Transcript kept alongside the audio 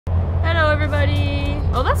everybody.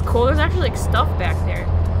 Oh, that's cool. There's actually like stuff back there.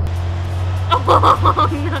 Oh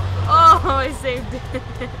no! Oh, I saved it.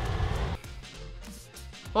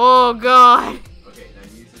 Oh god. Okay, now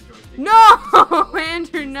use the joystick. No,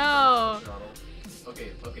 Andrew, no.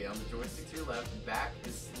 Okay, on the joystick to your left, back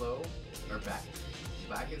is slow, or back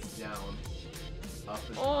is down, up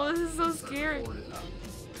is up. Oh, this is so scary. Forward is up.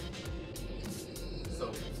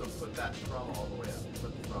 So put that throttle all the way up.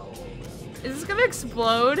 Put the throttle all the way up. Is this gonna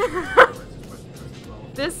explode? Push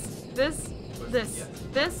This.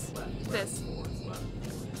 yes. Left, forwards, left.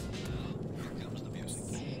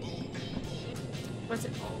 What's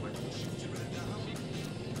it? All the way.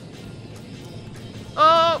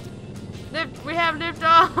 Oh, lift. We have lift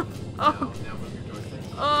off. Oh, Now move your joystick.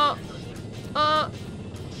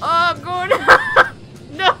 I'm going.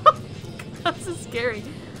 No, that's so scary.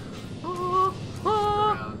 Oh.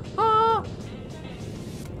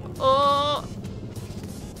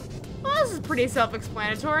 Well, this is pretty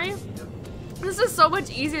self-explanatory. Yep. This is so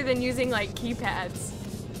much easier than using like keypads.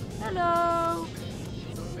 Hello.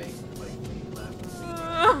 So make like lean left.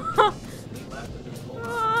 Lean left and then pull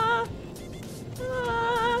up. Pull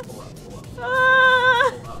up.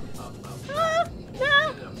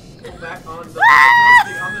 Pull back on the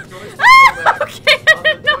joystick. Pull back. Okay, I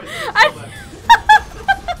didn't know.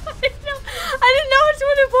 I didn't know which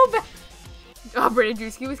one to pull back.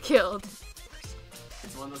 OperatorDrewski was killed.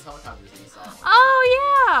 It's one of those helicopters that you saw. Oh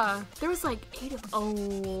yeah, there was like 8 of.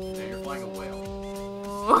 Oh. So you're flying a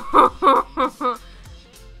whale.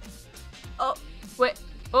 Oh wait.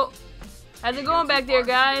 Oh, how's it going back there,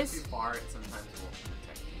 guys? Too far, it sometimes won't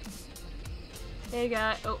detect you. Hey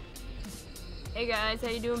guys. Oh. Hey guys, how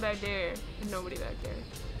you doing back there? There's nobody back there.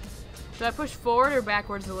 Do I push forward or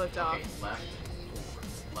backwards to lift off? Okay, left,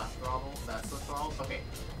 forwards. Left throttle, that's the throttle. Okay,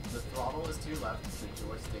 the throttle is to your left, the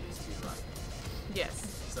joystick is to your right. Yes.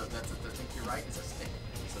 So that's the thing to your right is a stick.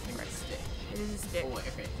 So think right. Stick. It is a stick. Pull,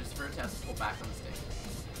 okay, just for a test, pull back on the stick.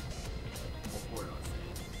 Pull forward on the stick.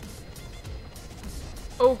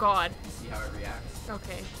 Oh god. See how it reacts?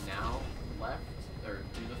 Okay. Now, left, or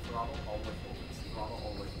do the throttle all the way forwards. Throttle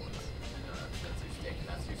all the way forwards. No, that's your stick.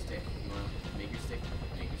 That's your stick. You want to make your stick up.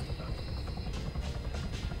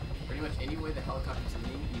 Pretty much any way the helicopter's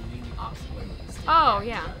leaning, you lean the opposite way with the stick. Oh,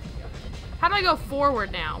 yeah. How do I go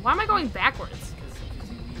forward now? Why am I going backwards? Because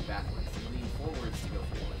you lean backwards. You lean forwards to go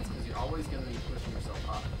forwards. Because you're always going to be pushing yourself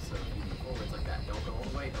up. So if you lean forwards like that, don't go all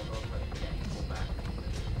the way, don't go all the way. Yeah, you pull back.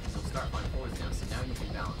 So start flying forwards now. So now you can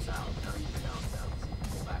balance out. Now you can balance out. So you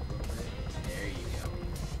pull back a little bit. There you go.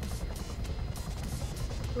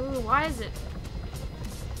 Ooh, why is it?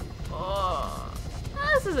 Oh.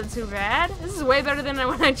 This isn't too bad. This is way better than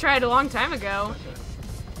when I tried a long time ago.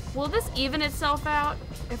 Will this even itself out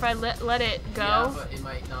if I let it go? Yeah, but it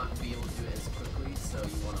might not be able to do it as quickly, so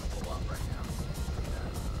you want to pull up right now.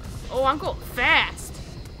 Oh, I'm going fast.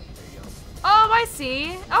 There you go. Oh, I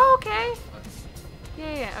see. Oh, okay.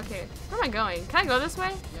 Yeah, okay. Where am I going? Can I go this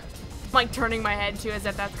way? Yeah. I'm like turning my head too as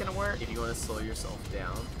if that's gonna work. If you want to slow yourself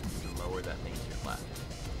down, you can lower that thing to your left.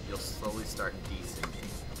 You'll slowly start descending.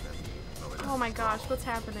 Oh my gosh, what's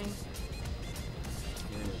happening?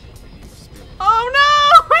 Spin. Oh no!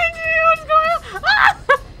 What's going on?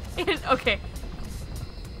 Ah! Okay.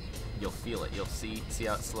 You'll feel it. You'll see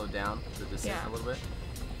how it slowed down the descent Yeah. a little bit,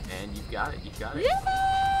 and you've got it. You've got it.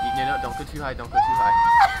 Yeah! No, don't go too high. Don't go too high.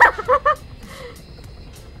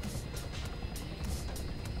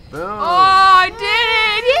 Boom! Oh, I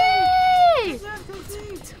did it! Yay!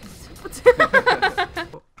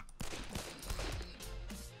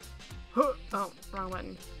 Oh, wrong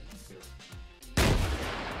button.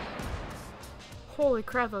 Holy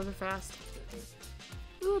crap, those are fast.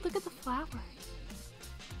 Ooh, look at the flowers.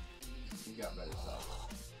 You got better stuff.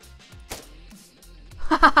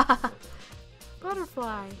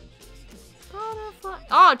 Butterfly. Butterfly.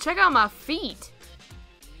 Oh, check out my feet.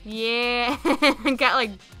 Yeah. Got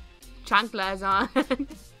like chanclas on.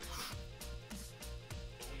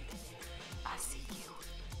 I see you.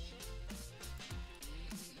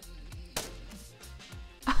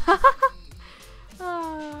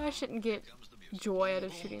 Oh, I shouldn't get joy out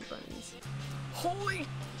of shooting buttons. Holy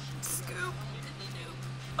scoop.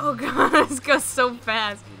 Oh god, this goes so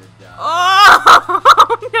fast.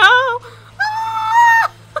 Oh no!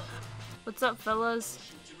 Ah! What's up, fellas?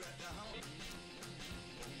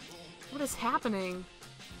 What is happening?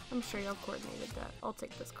 I'm sure y'all coordinated that. I'll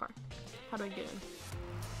take this car. How do I get in?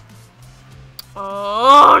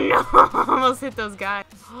 Oh no! Almost hit those guys.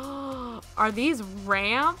 Are these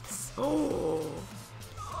ramps? Oh!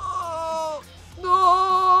 Oh! Oh!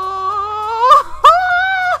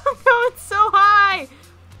 I'm going so high!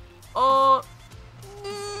 Oh!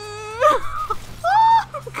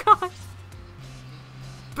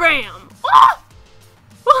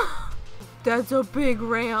 that's a big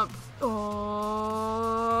ramp. Oh.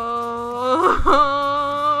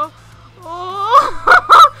 Oh.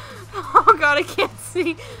 Oh god, I can't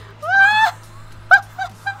see.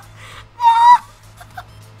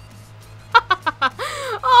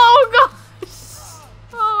 Oh gosh.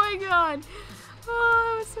 Oh my god. Oh,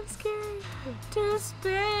 that was so scary. To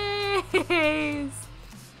space.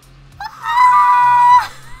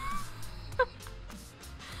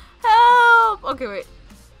 Help! Okay, wait.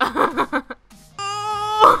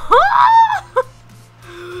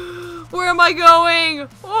 Where am I going?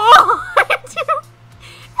 Oh,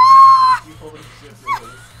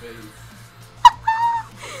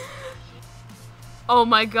 oh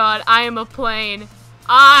my god, I am a plane.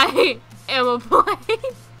 I am a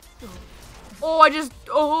plane. Oh, I just,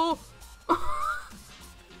 oh.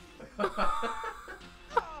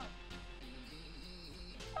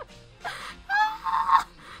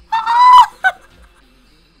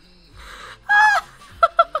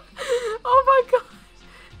 Oh my god.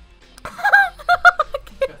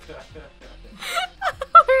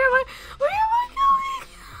 Where am I going?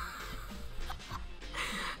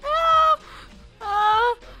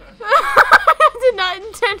 I did not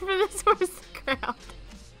intend for this. Where's the ground?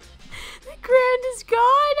 The ground is gone.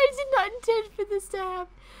 I did not intend for this to happen.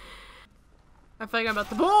 I feel like I'm about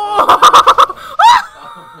to. Oh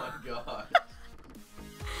my god.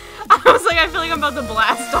 I was like, I feel like I'm about to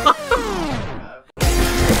blast off.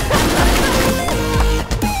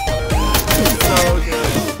 So good.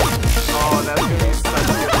 Oh, that's gonna be such a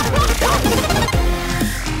good video.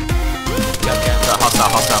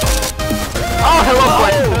 Hostile. Oh, hello,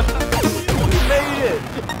 Blake. We made it.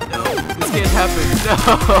 No, this can't happen. No.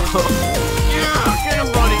 Yeah, get him,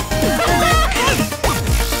 buddy.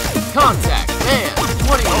 Contact, man.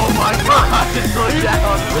 20. Oh my god, slow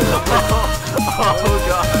down. Oh